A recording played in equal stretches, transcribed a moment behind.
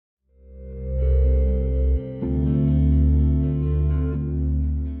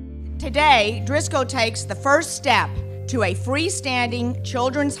Today, Driscoll takes the first step to a freestanding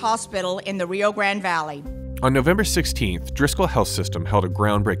children's hospital in the Rio Grande Valley. On November 16th, Driscoll Health System held a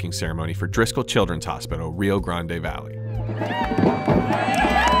groundbreaking ceremony for Driscoll Children's Hospital, Rio Grande Valley.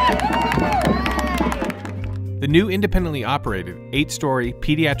 The new independently operated 8-story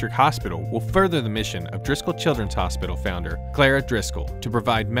pediatric hospital will further the mission of Driscoll Children's Hospital founder Clara Driscoll to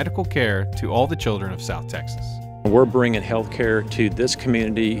provide medical care to all the children of South Texas. We're bringing health care to this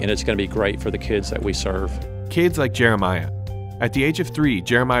community, and it's going to be great for the kids that we serve. Kids like Jeremiah. At the age of 3,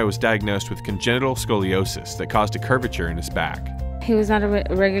 Jeremiah was diagnosed with congenital scoliosis that caused a curvature in his back. He was not a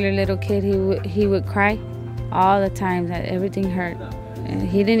regular little kid. He would cry all the time that everything hurt. And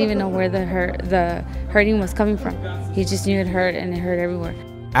he didn't even know where the hurting was coming from. He just knew it hurt, and it hurt everywhere.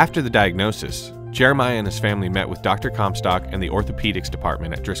 After the diagnosis, Jeremiah and his family met with Dr. Comstock and the orthopedics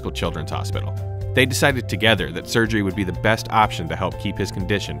department at Driscoll Children's Hospital. They decided together that surgery would be the best option to help keep his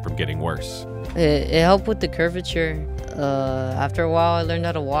condition from getting worse. It helped with the curvature. After a while, I learned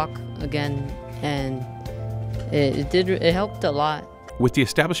how to walk again, and it helped a lot. With the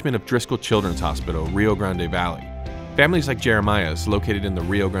establishment of Driscoll Children's Hospital, Rio Grande Valley, families like Jeremiah's located in the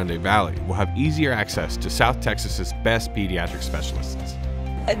Rio Grande Valley will have easier access to South Texas's best pediatric specialists.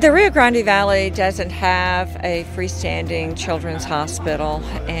 The Rio Grande Valley doesn't have a freestanding children's hospital,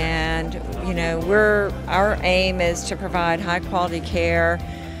 and our aim is to provide high quality care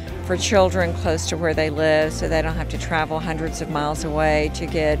for children close to where they live, so they don't have to travel hundreds of miles away to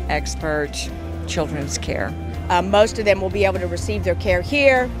get expert children's care. Most of them will be able to receive their care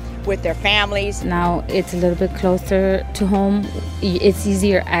here with their families. Now it's a little bit closer to home. It's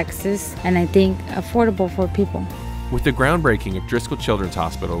easier access, and I think affordable for people. With the groundbreaking of Driscoll Children's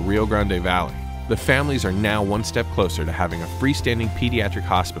Hospital, Rio Grande Valley, the families are now one step closer to having a freestanding pediatric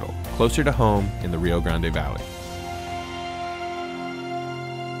hospital closer to home in the Rio Grande Valley.